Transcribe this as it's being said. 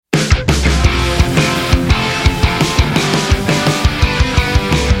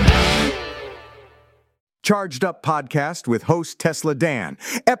Charged Up Podcast with host Tesla Dan.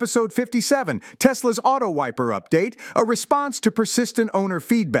 Episode 57, Tesla's Auto Wiper Update, a response to persistent owner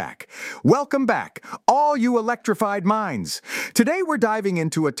feedback. Welcome back, all you electrified minds. Today we're diving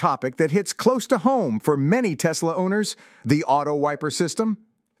into a topic that hits close to home for many Tesla owners, the auto wiper system.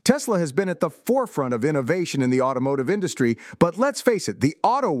 Tesla has been at the forefront of innovation in the automotive industry, but let's face it, the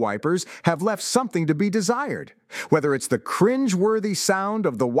auto wipers have left something to be desired. Whether it's the cringe-worthy sound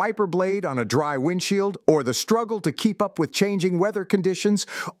of the wiper blade on a dry windshield or the struggle to keep up with changing weather conditions,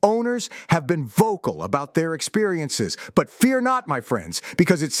 owners have been vocal about their experiences. But fear not, my friends,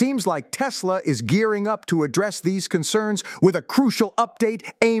 because it seems like Tesla is gearing up to address these concerns with a crucial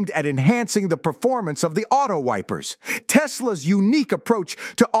update aimed at enhancing the performance of the auto wipers. Tesla's unique approach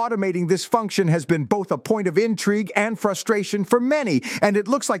to automating this function has been both a point of intrigue and frustration for many, and it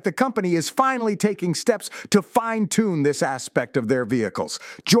looks like the company is finally taking steps to fine-tune this aspect of their vehicles.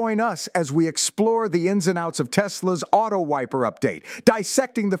 Join us as we explore the ins and outs of Tesla's auto wiper update,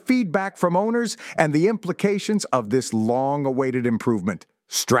 dissecting the feedback from owners and the implications of this long-awaited improvement.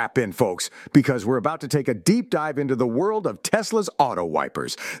 Strap in, folks, because we're about to take a deep dive into the world of Tesla's auto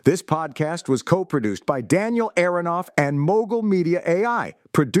wipers. This podcast was co-produced by Daniel Aronoff and Mogul Media AI,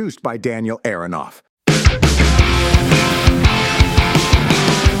 produced by Daniel Aronoff.